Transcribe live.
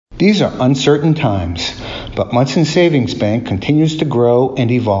These are uncertain times, but Munson Savings Bank continues to grow and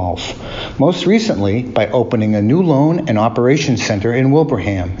evolve. Most recently, by opening a new loan and operations center in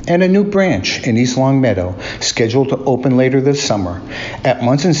Wilbraham and a new branch in East Longmeadow, scheduled to open later this summer. At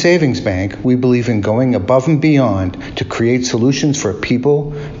Munson Savings Bank, we believe in going above and beyond to create solutions for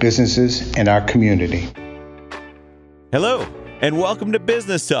people, businesses, and our community. Hello, and welcome to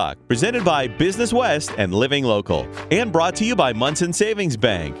Business Talk, presented by Business West and Living Local, and brought to you by Munson Savings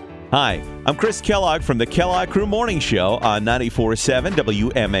Bank. Hi, I'm Chris Kellogg from the Kellogg Crew Morning Show on 94.7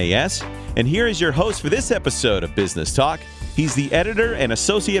 WMAS, and here is your host for this episode of Business Talk. He's the editor and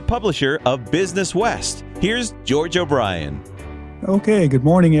associate publisher of Business West. Here's George O'Brien. Okay, good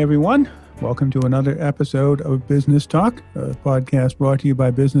morning, everyone. Welcome to another episode of Business Talk, a podcast brought to you by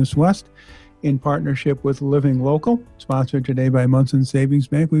Business West in partnership with Living Local, sponsored today by Munson Savings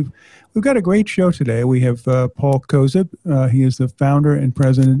Bank. We've got a great show today. We have Paul Kozub. He is the founder and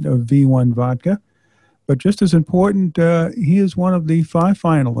president of V1 Vodka. But just as important, he is one of the 5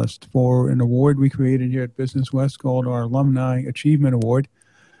 finalists for an award we created here at Business West called our Alumni Achievement Award.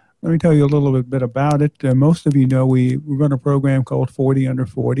 Let me tell you a little bit about it. Most of you know we run a program called 40 Under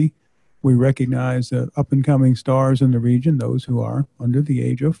 40. We recognize up-and-coming stars in the region, those who are under the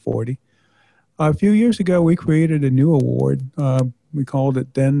age of 40. A few years ago, we created a new award. We called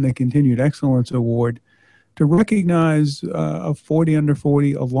it then the Continued Excellence Award to recognize a 40 under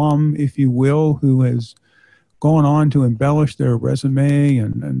 40 alum, if you will, who has gone on to embellish their resume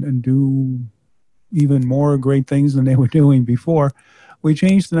and do even more great things than they were doing before. We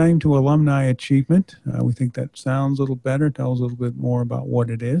changed the name to Alumni Achievement. We think that sounds a little better, tells a little bit more about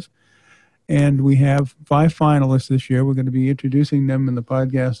what it is. And we have 5 finalists this year. We're going to be introducing them in the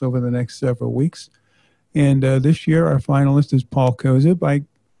podcast over the next several weeks. And this year, our finalist is Paul Kozub.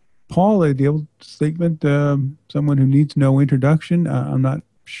 Paul, a deal statement, someone who needs no introduction. I'm not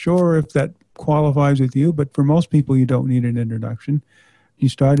sure if that qualifies with you, but for most people, you don't need an introduction. You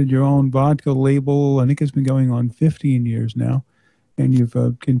started your own vodka label. I think it's been going on 15 years now. And you've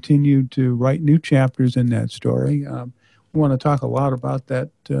continued to write new chapters in that story. We want to talk a lot about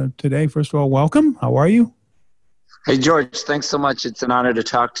that today. First of all, welcome. How are you? Hey, George. Thanks so much. It's an honor to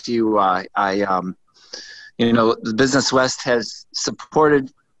talk to you. The Business West has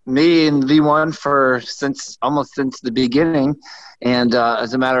supported me in V1 since the beginning. And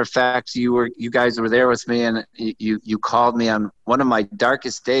as a matter of fact, you guys were there with me, and you called me on one of my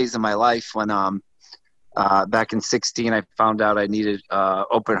darkest days of my life when back in 2016 I found out I needed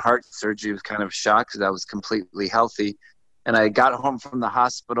open heart surgery. I was kind of shocked because I was completely healthy. And I got home from the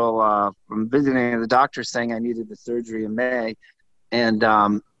hospital from visiting the doctor saying I needed the surgery in May. And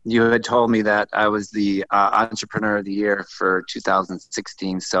you had told me that I was the Entrepreneur of the Year for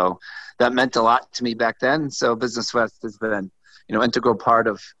 2016. So that meant a lot to me back then. So Business West has been, integral part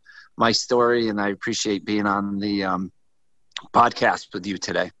of my story. And I appreciate being on the podcast with you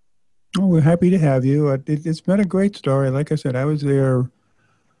today. Oh, we're happy to have you. It's been a great story. Like I said, I was there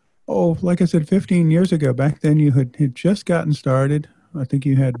 15 years ago. Back then you had just gotten started. I think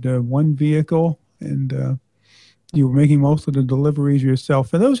you had one vehicle, and you were making most of the deliveries yourself.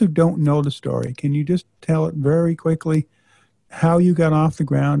 For those who don't know the story, can you just tell it very quickly how you got off the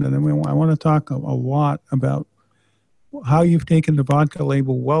ground? And then I want to talk a lot about how you've taken the vodka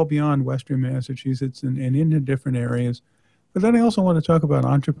label well beyond Western Massachusetts and into different areas. But then I also want to talk about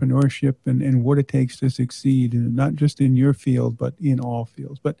entrepreneurship and what it takes to succeed, and not just in your field, but in all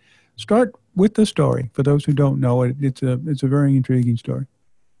fields. But start with the story. For those who don't know it, it's a very intriguing story.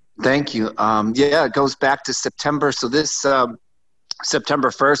 Thank you. It goes back to September. So this September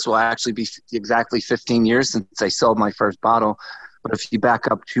 1st will actually be exactly 15 years since I sold my first bottle. But if you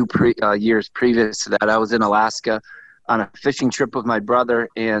back up 2 years previous to that, I was in Alaska on a fishing trip with my brother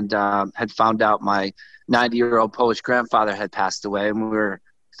and had found out my 90-year-old Polish grandfather had passed away, and we were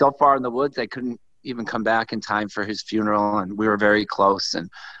so far in the woods I couldn't even come back in time for his funeral, and we were very close. And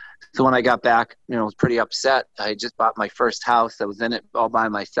so when I got back, I was pretty upset. I just bought my first house. I was in it all by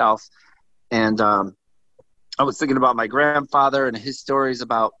myself, and I was thinking about my grandfather and his stories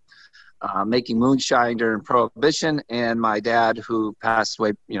about making moonshine during Prohibition, and my dad who passed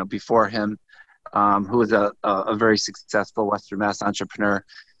away before him, who was a very successful Western Mass entrepreneur.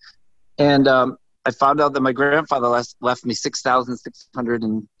 And I found out that my grandfather left me $6,600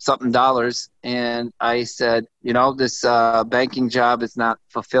 and something dollars. And I said, this banking job is not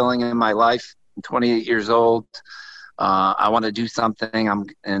fulfilling in my life. I'm 28 years old. I want to do something.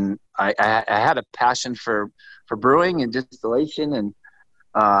 I had a passion for brewing and distillation. And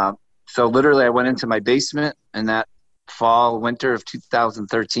so literally I went into my basement in that winter of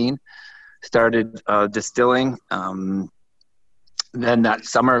 2013, started distilling. then that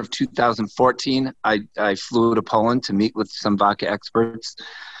summer of 2014, I flew to Poland to meet with some vodka experts.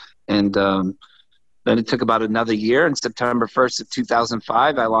 And then it took about another year. And September 1st of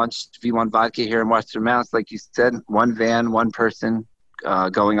 2005, I launched V1 Vodka here in Western Mass. Like you said, one van, one person,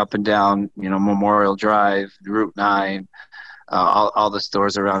 going up and down, Memorial Drive, Route 9, all the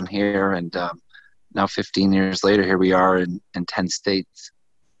stores around here. And now 15 years later, here we are in 10 states.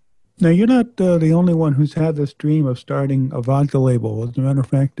 Now, you're not the only one who's had this dream of starting a vodka label. As a matter of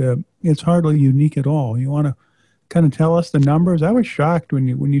fact, it's hardly unique at all. You want to kind of tell us the numbers? I was shocked when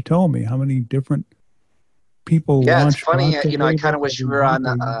you told me how many different people. Yeah, it's funny. I kind of wish we were on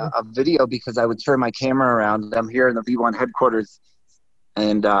a video, because I would turn my camera around. I'm here in the V1 headquarters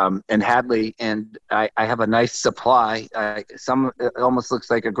and in Hadley, and I have a nice supply. It almost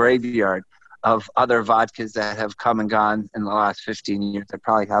looks like a graveyard of other vodkas that have come and gone in the last 15 years. I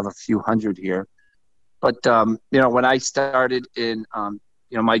probably have a few hundred here. But, when I started in,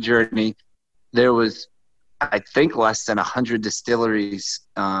 my journey, there was, I think, less than 100 distilleries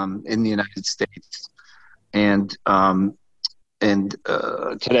in the United States. And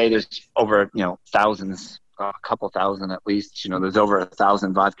today there's over, thousands, a couple thousand at least. There's over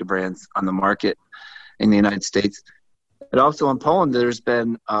 1,000 vodka brands on the market in the United States. But also in Poland, there's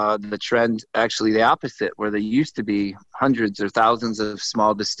been the trend, actually the opposite, where there used to be hundreds or thousands of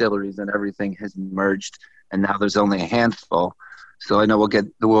small distilleries, and everything has merged, and now there's only a handful. So I know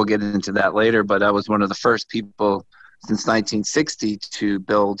we'll get into that later, but I was one of the first people since 1960 to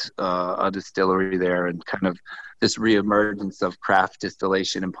build a distillery there, and kind of this reemergence of craft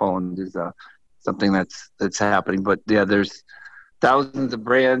distillation in Poland is something that's happening. But yeah, there's thousands of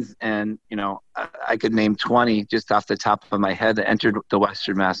brands, and I could name 20 just off the top of my head that entered the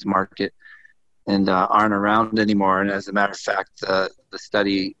Western Mass market and aren't around anymore. And as a matter of fact, the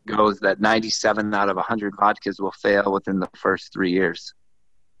study goes that 97 out of 100 vodkas will fail within the first 3 years.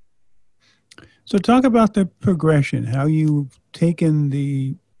 So talk about the progression, how you've taken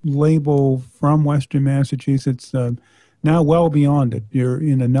the label from Western Massachusetts, now well beyond it. You're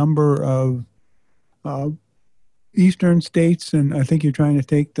in a number of eastern states, and I think you're trying to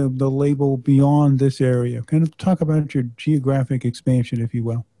take the label beyond this area. Kind of talk about your geographic expansion, if you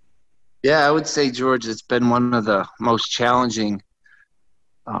will. Yeah, I would say, George, it's been one of the most challenging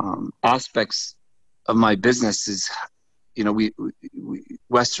aspects of my business is, we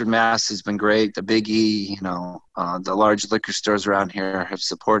Western Mass has been great. The Big E, the large liquor stores around here have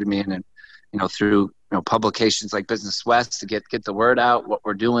supported me, and through publications like Business West to get the word out, what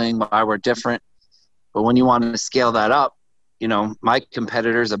we're doing, why we're different. But when you want to scale that up, my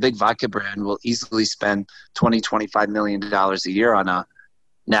competitors, a big vodka brand, will easily spend $20-25 million a year on a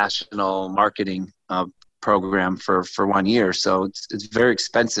national marketing program for 1 year. So it's very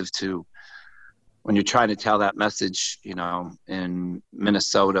expensive when you're trying to tell that message, in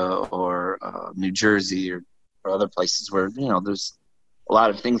Minnesota or New Jersey or other places where, there's a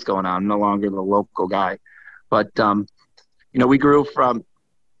lot of things going on. I'm no longer the local guy. But, we grew from,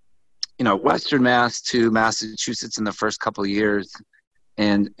 Western Mass to Massachusetts in the first couple of years.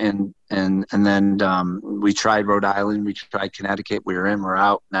 And then we tried Rhode Island, we tried Connecticut, we were in, we're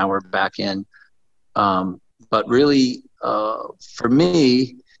out, now we're back in. But really, for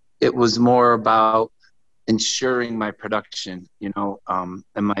me, it was more about ensuring my production, and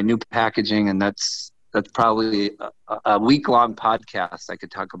my new packaging. And that's probably a week-long podcast. I could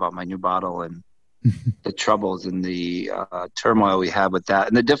talk about my new bottle and the troubles and the turmoil we had with that,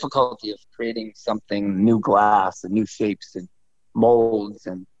 and the difficulty of creating something, new glass and new shapes and molds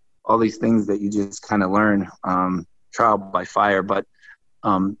and all these things that you just kind of learn trial by fire. But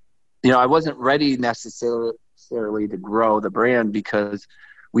I wasn't ready necessarily to grow the brand, because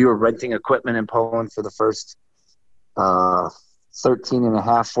we were renting equipment in Poland for the first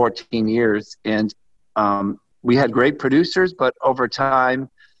 14 years. And we had great producers, but over time,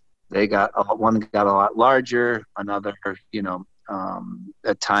 one got a lot larger, another,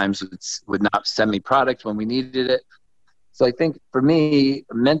 at times would not send me product when we needed it. So I think for me,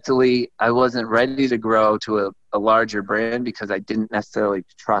 mentally, I wasn't ready to grow to a larger brand, because I didn't necessarily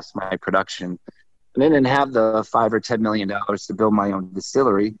trust my production. And I didn't have the $5 or $10 million to build my own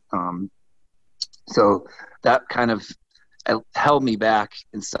distillery. So that kind of held me back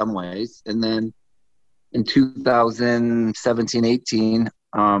in some ways. And then in 2017, 18,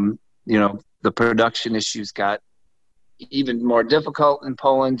 the production issues got even more difficult in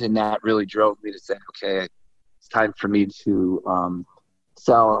Poland. And that really drove me to say, okay, it's time for me to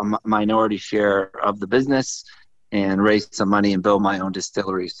sell a minority share of the business and raise some money and build my own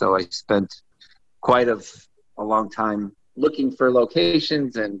distillery. So I spent quite a long time looking for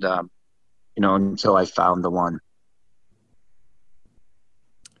locations, and until I found the one.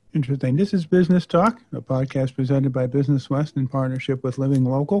 Interesting. This is Business Talk, a podcast presented by Business West in partnership with Living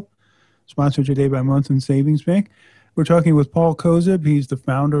Local, sponsored today by Munson Savings Bank. We're talking with Paul Kozub. He's the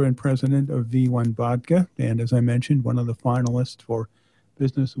founder and president of V1 Vodka, and as I mentioned, one of the finalists for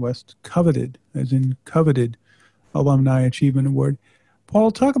Business West coveted Alumni Achievement Award.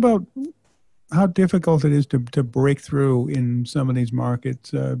 Paul, talk about how difficult it is to break through in some of these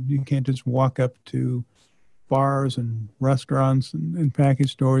markets. You can't just walk up to bars and restaurants and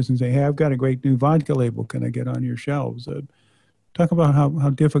package stores and say, hey, I've got a great new vodka label. Can I get on your shelves? Talk about how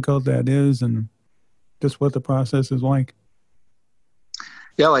difficult that is and just what the process is like.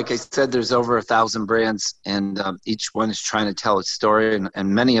 Yeah, like I said, there's over 1,000 brands, and each one is trying to tell its story,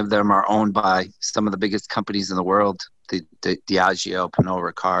 and many of them are owned by some of the biggest companies in the world, the Diageo,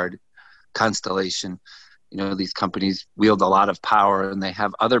 Pernod Ricard, Constellation. You know, these companies wield a lot of power, and they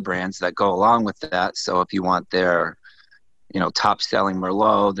have other brands that go along with that. So if you want their, top-selling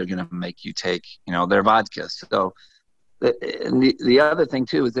Merlot, they're going to make you take, their vodka. So the other thing,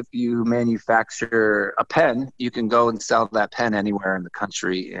 too, is if you manufacture a pen, you can go and sell that pen anywhere in the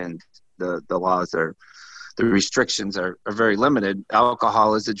country, and the restrictions are very limited.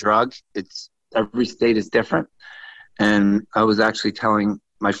 Alcohol is a drug. Every state is different. And I was actually telling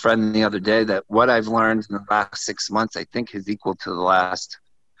my friend the other day that what I've learned in the last 6 months, I think, is equal to the last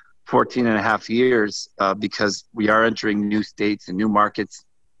 14 and a half years, because we are entering new states and new markets.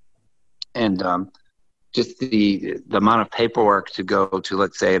 And just the amount of paperwork to go to,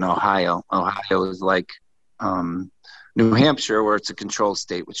 let's say, in Ohio. Ohio is like New Hampshire, where it's a control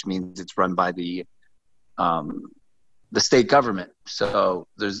state, which means it's run by the state government. So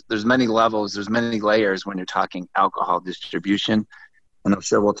there's many levels, there's many layers when you're talking alcohol distribution. And I'm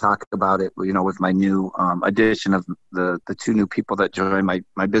sure we'll talk about it, with my new addition of the two new people that joined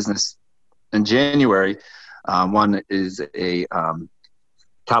my business in January. One is a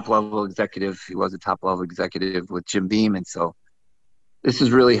top-level executive. He was a top-level executive with Jim Beam. And so this has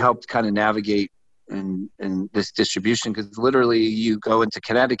really helped kind of navigate in this distribution, because literally you go into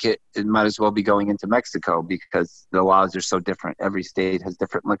Connecticut, it might as well be going into Mexico, because the laws are so different. Every state has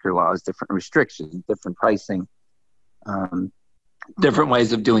different liquor laws, different restrictions, different pricing. Different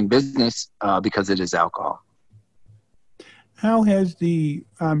ways of doing business, because it is alcohol. How has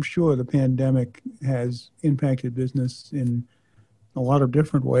I'm sure the pandemic has impacted business in a lot of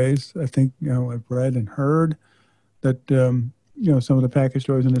different ways. I think, I've read and heard that, some of the package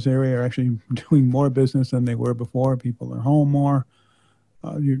stores in this area are actually doing more business than they were before. People are home more.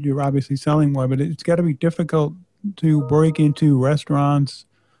 You're obviously selling more, but it's got to be difficult to break into restaurants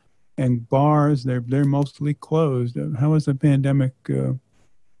and bars. They're mostly closed. How has the pandemic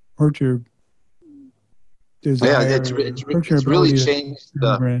hurt your desire? Yeah, it's really changed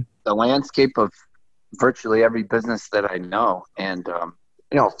the landscape of virtually every business that I know, and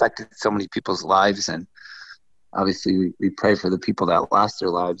affected so many people's lives. And obviously, we pray for the people that lost their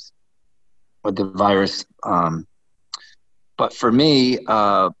lives with the virus. But for me,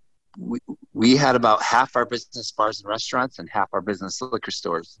 we had about half our business bars and restaurants and half our business liquor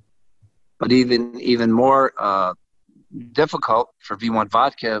stores. But even more difficult for V1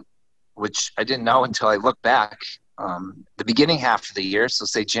 Vodka, which I didn't know until I looked back, the beginning half of the year, so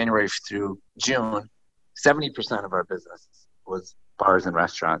say January through June, 70% of our business was bars and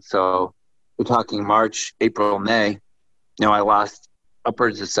restaurants. So we're talking March, April, May. I lost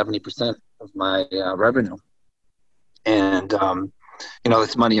upwards of 70% of my revenue. And,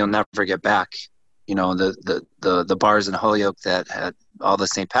 this money you'll never get back. The bars in Holyoke that had all the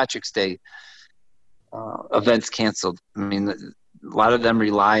St. Patrick's Day events canceled. I mean, a lot of them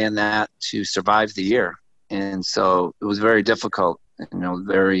rely on that to survive the year. And so it was very difficult, and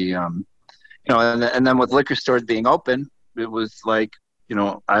then with liquor stores being open, it was like,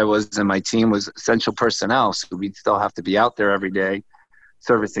 I was, and my team was essential personnel. So we'd still have to be out there every day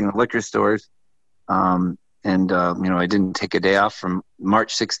servicing the liquor stores. I didn't take a day off from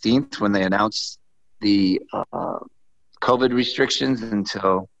March 16th when they announced the COVID restrictions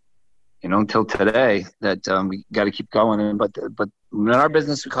until today, that we got to keep going. But in our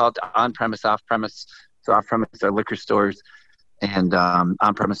business, we call it on-premise, off-premise. So off-premise are liquor stores, and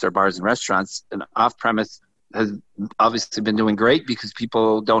on-premise are bars and restaurants. And off-premise has obviously been doing great because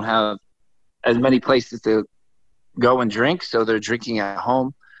people don't have as many places to go and drink, so they're drinking at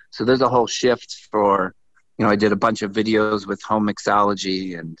home. So there's a whole shift for, I did a bunch of videos with home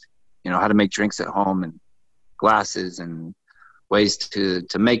mixology and, how to make drinks at home and glasses and ways to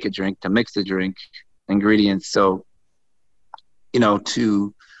make a drink, to mix a drink, ingredients. So,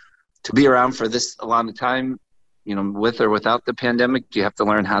 to be around for this a long time, with or without the pandemic, you have to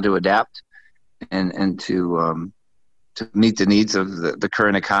learn how to adapt and to to meet the needs of the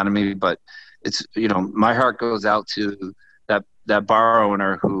current economy. But it's, my heart goes out to that bar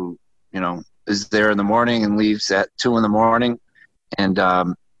owner who, is there in the morning and leaves at 2 a.m. and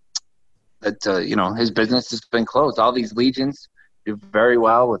his business has been closed. All these legions do very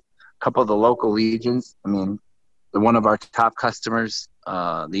well with a couple of the local legions. I mean, one of our top customers,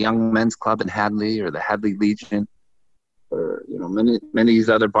 the Young Men's Club in Hadley, or the Hadley Legion, or many of these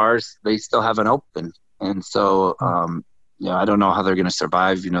other bars, they still haven't opened. And so I don't know how they're going to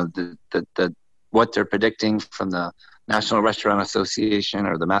survive. What they're predicting from the National Restaurant Association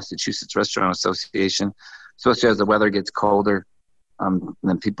or the Massachusetts Restaurant Association, especially as the weather gets colder,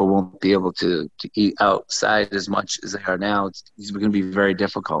 then people won't be able to eat outside as much as they are now. It's going to be very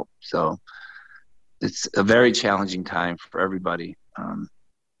difficult. So it's a very challenging time for everybody.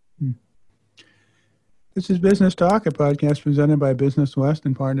 This is Business Talk, a podcast presented by Business West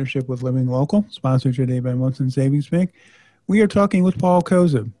in partnership with Living Local, sponsored today by Munson Savings Bank. We are talking with Paul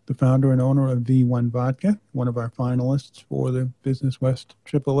Koza, the founder and owner of V1 Vodka, one of our finalists for the Business West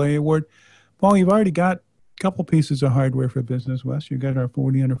AAA Award. Paul, you've already got a couple pieces of hardware for Business West. You've got our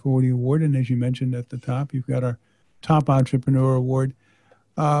 40 Under 40 Award, and as you mentioned at the top, you've got our Top Entrepreneur Award.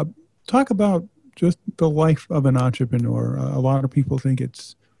 Talk about just the life of an entrepreneur. A lot of people think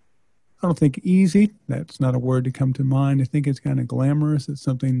I don't think easy. That's not a word to come to mind. I think it's kind of glamorous. It's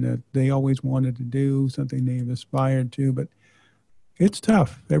something that they always wanted to do, something they've aspired to, but it's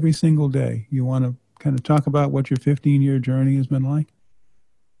tough every single day. You want to kind of talk about what your 15-year journey has been like?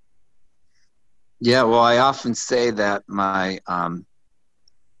 Yeah, well, I often say that my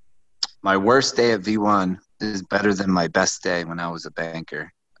worst day at V1 is better than my best day when I was a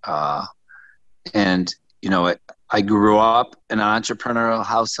banker. I grew up in an entrepreneurial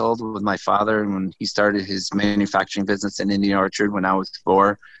household with my father, and when he started his manufacturing business in Indian Orchard when I was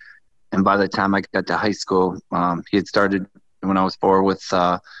 4. And by the time I got to high school, he had started when I was 4 with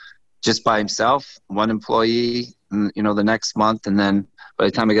just by himself, 1 employee, the next month. And then by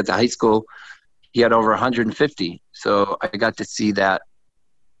the time I got to high school, he had over 150. So I got to see that,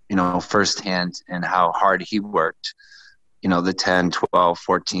 firsthand, and how hard he worked, the 10, 12,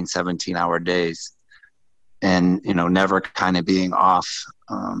 14, 17-hour days. And, never kind of being off.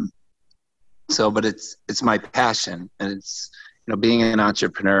 But it's my passion, and it's, being an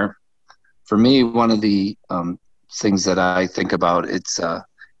entrepreneur. For me, one of the things that I think about, it's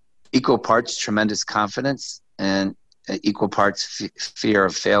equal parts tremendous confidence and equal parts fear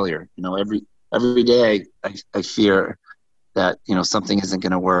of failure. Every day I fear that, something isn't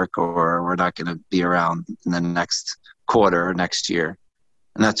going to work, or we're not going to be around in the next quarter or next year.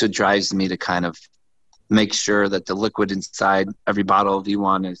 And that's what drives me to kind of make sure that the liquid inside every bottle of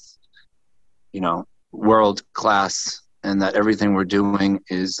V1 is, world class, and that everything we're doing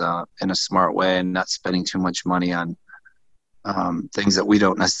is in a smart way and not spending too much money on things that we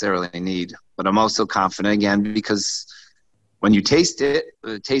don't necessarily need. But I'm also confident, again, because when you taste it,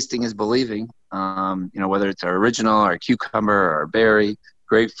 tasting is believing, whether it's our original, our cucumber, our berry,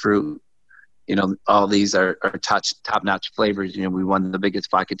 grapefruit, all these are top-notch flavors. We won the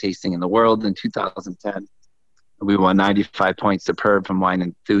biggest vodka tasting in the world in 2010. We won 95 points superb from Wine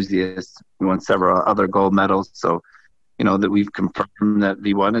Enthusiasts. We won several other gold medals. So, that we've confirmed that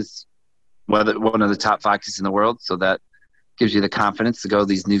V1 is one of the top vodkas in the world. So that gives you the confidence to go to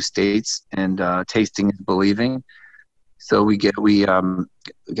these new states, and tasting is believing. So we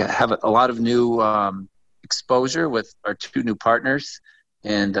have a lot of new exposure with our 2 new partners.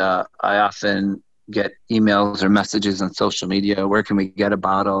 And I often get emails or messages on social media. Where can we get a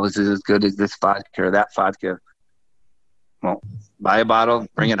bottle? Is it as good as this vodka or that vodka? Well, buy a bottle,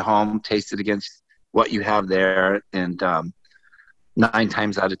 bring it home, taste it against what you have there. And 9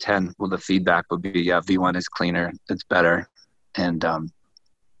 times out of 10, the feedback would be, V1 is cleaner, it's better. And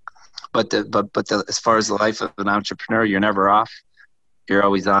but as far as the life of an entrepreneur, you're never off. You're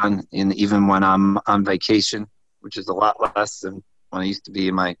always on. And even when I'm on vacation, which is a lot less than when I used to be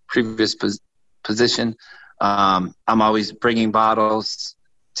in my previous position, I'm always bringing bottles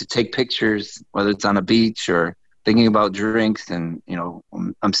to take pictures, whether it's on a beach or thinking about drinks. And,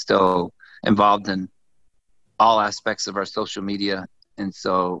 I'm still involved in all aspects of our social media. And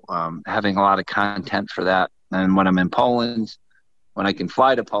so having a lot of content for that. And when I'm in Poland, when I can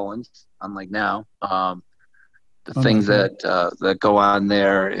fly to Poland, unlike now, things that go on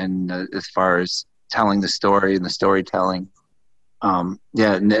there, and as far as telling the story and the storytelling,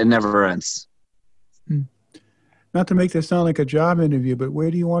 it never ends. Not to make this sound like a job interview, but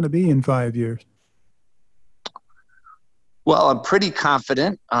where do you want to be in 5 years? Well, I'm pretty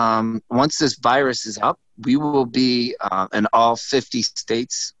confident. Once this virus is up, we will be in all 50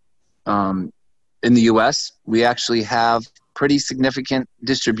 states in the U.S. We actually have pretty significant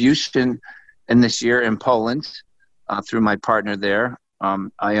distribution in this year in Poland through my partner there.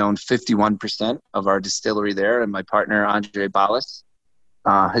 I own 51% of our distillery there, and my partner, Andre Balas,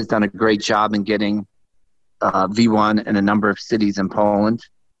 has done a great job in getting V1 in a number of cities in Poland.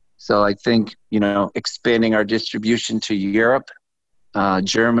 So I think, expanding our distribution to Europe,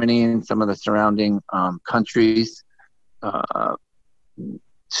 Germany, and some of the surrounding countries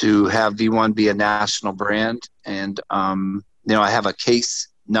to have V1 be a national brand. And, I have a case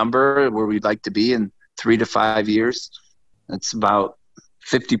number where we'd like to be in 3 to 5 years. It's about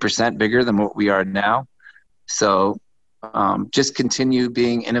 50% bigger than what we are now. So just continue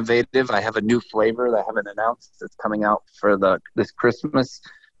being innovative. I have a new flavor that I haven't announced that's coming out for this Christmas.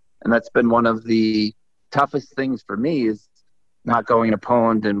 And that's been one of the toughest things for me, is not going to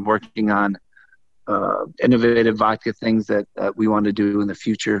Poland and working on innovative vodka things that we want to do in the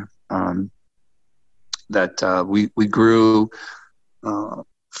future. We grew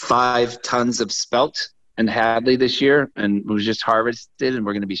 5 tons of spelt in Hadley this year, and it was just harvested, and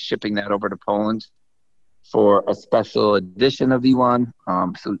we're going to be shipping that over to Poland for a special edition of V1.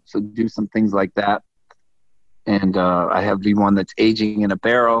 So do some things like that. And I have V1 that's aging in a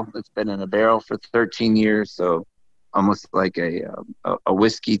barrel. It's been in a barrel for 13 years, so almost like a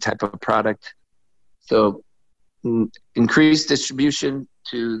whiskey type of product. So increased distribution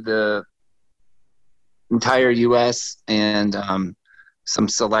to the entire U.S. and some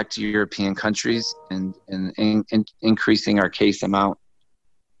select European countries, and increasing our case amount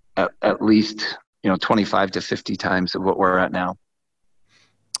at least 25 to 50 times of what we're at now.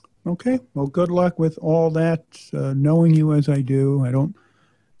 Okay. Well, good luck with all that. Knowing you as I do, I don't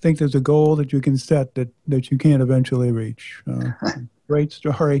think there's a goal that you can set that you can't eventually reach. Great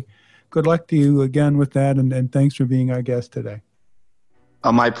story. Good luck to you again with that, and thanks for being our guest today.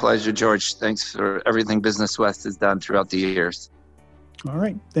 Oh, my pleasure, George. Thanks for everything Business West has done throughout the years. All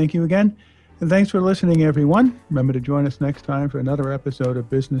right. Thank you again. And thanks for listening, everyone. Remember to join us next time for another episode of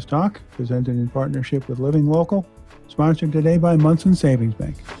Business Talk, presented in partnership with Living Local, sponsored today by Munson Savings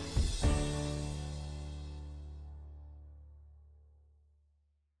Bank.